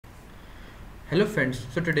Hello friends,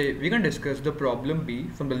 so today we're going to discuss the problem B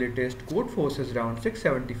from the latest Codeforces round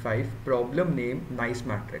 675, problem name nice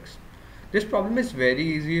matrix. This problem is very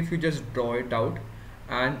easy if you just draw it out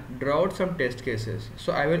and draw out some test cases.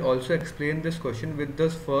 So I will also explain this question with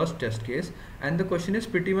this first test case, and the question is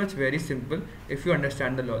pretty much very simple if you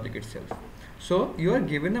understand the logic itself. So you are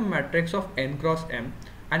given a matrix of n cross m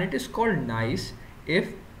and it is called nice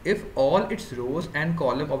if all its rows and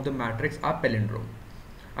column of the matrix are palindrome.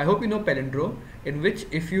 I hope you know palindrome, in which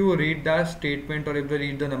if you read the statement or if you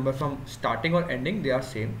read the number from starting or ending, they are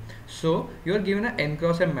same. So you are given an n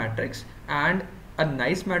cross m matrix, and a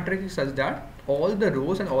nice matrix is such that all the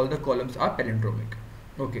rows and all the columns are palindromic.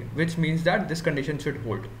 Okay, which means that this condition should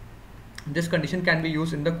hold. This condition can be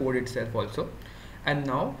used in the code itself also. And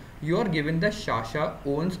now you are given that Shasha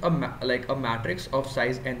owns a matrix of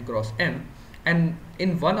size n cross m, and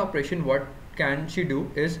in one operation what can she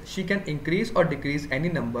do is she can increase or decrease any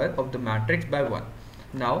number of the matrix by 1.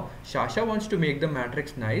 Now Shasha wants to make the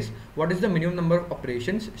matrix nice. What is the minimum number of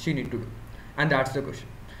operations she need to do? And that's the question.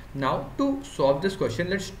 Now to solve this question,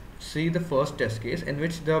 let's see the first test case in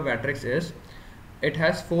which the matrix is, it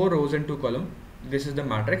has 4 rows and 2 columns. This is the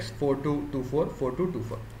matrix 4 2 2 4 4 2 2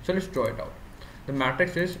 4. So let's draw it out. The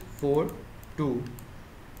matrix is 4 2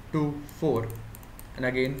 2 4 and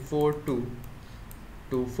again 4 2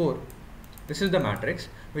 2 4. This is the matrix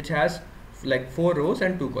which has like 4 rows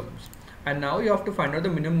and 2 columns. And now you have to find out the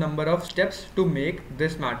minimum number of steps to make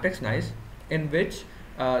this matrix nice, in which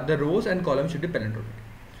the rows and columns should be palindromic.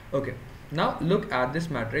 Okay, now look at this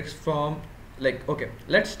matrix from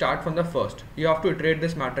let's start from the first. You have to iterate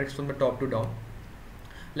this matrix from the top to down.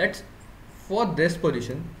 For this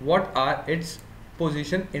position, what are its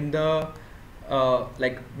position in the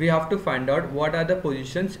we have to find out what are the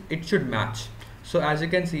positions it should match. So as you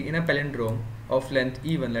can see, in a palindrome of length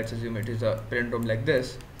even, let's assume it is a palindrome like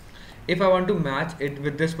this, if I want to match it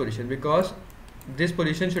with this position, because this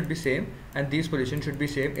position should be same and these positions should be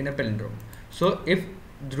same in a palindrome. So if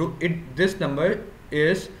this number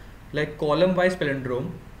is like column wise palindrome,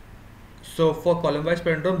 so for column wise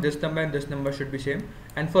palindrome this number and this number should be same,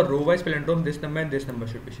 and for row wise palindrome this number and this number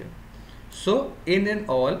should be same. So in and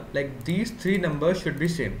all, like these 3 numbers should be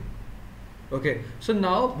same. Okay, so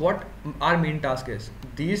now what our main task is,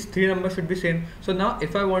 these 3 numbers should be same. So now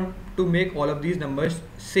if I want to make all of these numbers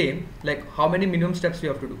same, like how many minimum steps we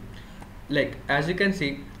have to do? Like as you can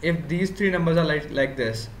see, if these 3 numbers are like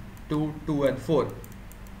this, 2 2 and 4,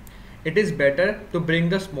 it is better to bring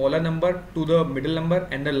the smaller number to the middle number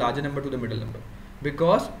and the larger number to the middle number,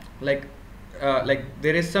 because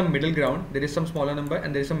there is some middle ground, there is some smaller number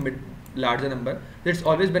and there is some larger number. It's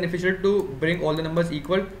always beneficial to bring all the numbers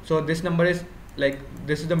equal. So this number is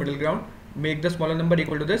this is the middle ground, make the smaller number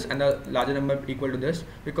equal to this and the larger number equal to this,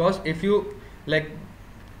 because if you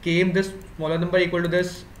came this smaller number equal to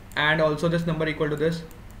this and also this number equal to this,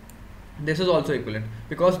 this is also equivalent,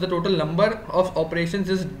 because the total number of operations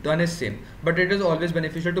is done is same, but it is always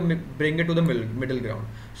beneficial to bring it to the middle ground.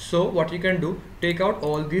 So what you can do, take out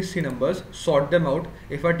all these 3 numbers, sort them out.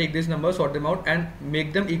 If I take these numbers, sort them out and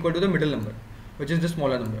make them equal to the middle number, which is the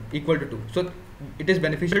smaller number, equal to 2. So it is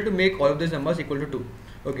beneficial to make all of these numbers equal to 2.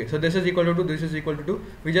 Okay, so this is equal to 2, this is equal to 2.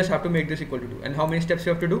 We just have to make this equal to 2. And how many steps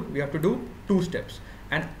you have to do? We have to do 2 steps,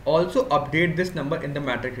 and also update this number in the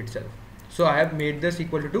matrix itself. So I have made this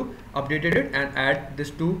equal to 2, updated it and add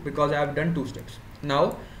this 2 because I have done 2 steps.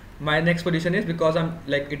 Now my next position is, because I'm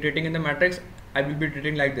iterating in the matrix, I will be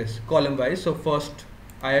iterating like this, column wise. So first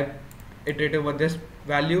I have iterated over this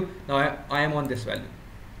value, now I am on this value.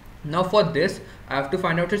 Now for this I have to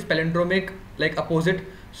find out its palindromic opposite.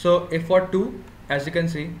 So if for 2, as you can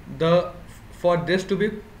see, for this to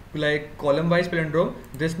be column wise palindrome,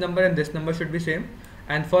 this number and this number should be same,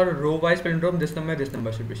 and for row wise palindrome this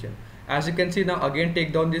number should be same. As you can see, now again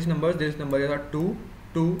take down these numbers. These numbers are 2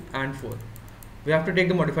 2 and 4. We have to take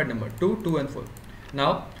the modified number 2 2 and 4.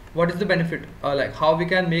 Now what is the benefit, how we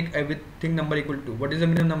can make everything number equal to 2? What is the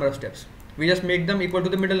minimum number of steps? We just make them equal to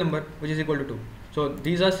the middle number, which is equal to 2. So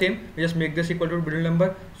these are same, we just make this equal to middle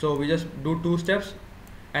number, so we just do 2 steps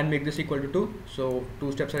and make this equal to 2. So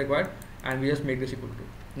 2 steps are required and we just make this equal to 2.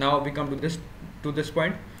 Now we come to this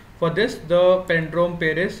point. For this, the palindrome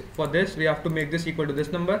pair is, for this we have to make this equal to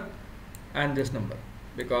this number and this number,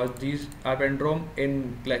 because these are palindrome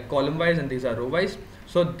in column wise and these are row wise.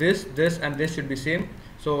 So this and this should be same.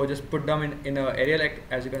 So just put them in an area,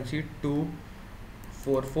 as you can see, 2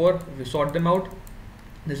 4 4. We sort them out.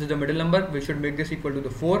 This is the middle number, we should make this equal to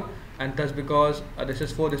the 4, and thus because this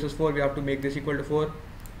is 4, this is 4, we have to make this equal to 4.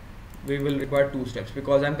 We will require 2 steps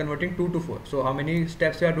because I am converting 2 to 4. So how many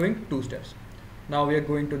steps we are doing? 2 steps. Now we are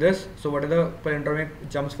going to this. So what are the palindromic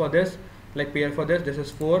jumps for this? like pair for this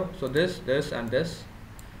is 4, so this and this,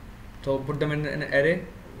 so put them in an array.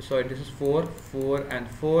 So this is 4, 4 and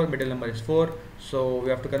 4, middle number is 4, so we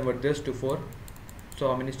have to convert this to 4. So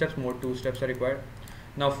how many steps? More 2 steps are required.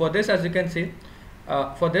 Now for this, as you can see,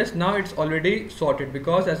 for this now it's already sorted,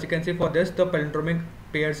 because as you can see for this the palindromic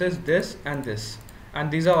pairs is this, and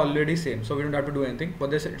these are already same, so we don't have to do anything. For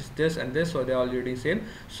this it's this and this, so they are already same.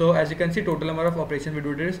 So as you can see, total number of operations we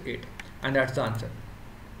do is 8, and that's the answer.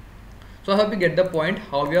 So I hope you get the point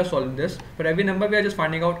how we are solving this. For every number we are just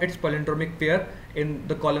finding out its palindromic pair in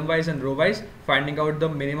the column wise and row wise, finding out the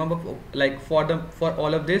minimum of, like for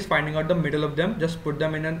all of this, finding out the middle of them, just put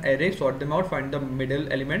them in an array, sort them out, find the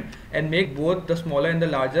middle element and make both the smaller and the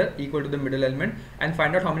larger equal to the middle element, and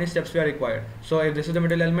find out how many steps we are required. So if this is the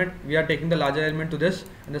middle element, we are taking the larger element to this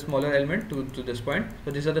and the smaller element to this point.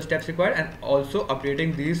 So these are the steps required, and also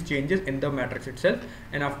updating these changes in the matrix itself.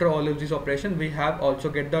 And after all of these operations, we have also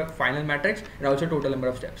get the final matrix and also total number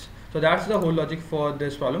of steps. So that's the whole logic for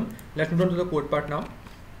this problem. Let's move on to the code part now.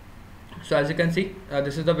 So as you can see,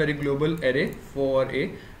 this is the very global array for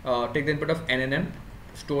A. Take the input of n and m,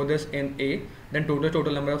 store this in A, then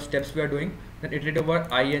total number of steps we are doing, then iterate over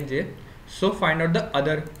I and j. So find out the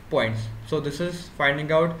other points. So this is finding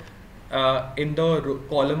out in the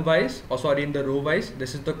column wise, or sorry, in the row wise.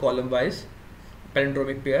 This is the column wise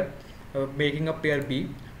palindromic pair, making a pair B.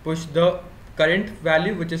 Push the current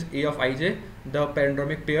value, which is A of ij, the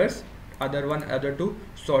palindromic pairs, other one, other two,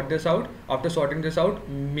 sort this out. After sorting this out,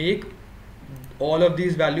 make all of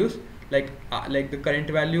these values like the current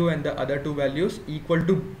value and the other two values equal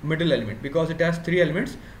to middle element, because it has 3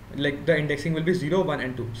 elements, like the indexing will be 0, 1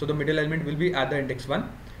 and 2. So the middle element will be at the index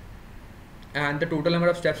 1, and the total number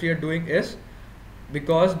of steps we are doing is,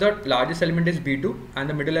 because the largest element is B2 and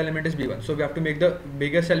the middle element is B1, so we have to make the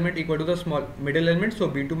biggest element equal to the small middle element, so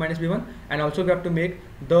B2 minus B1, and also we have to make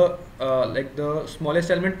the the smallest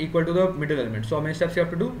element equal to the middle element. So how many steps you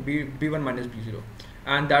have to do? B1 minus B0,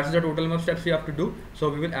 and that's the total number of steps we have to do. So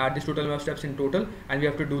we will add this total number of steps in total, and we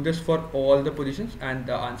have to do this for all the positions, and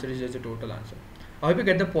the answer is just the total answer. I hope you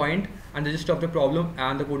get the point and the gist of the problem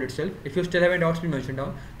and the code itself. If you still have any doubts, please mention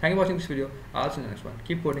down. Thank you for watching this video. I'll see you in the next one.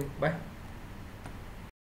 Keep coding. Bye.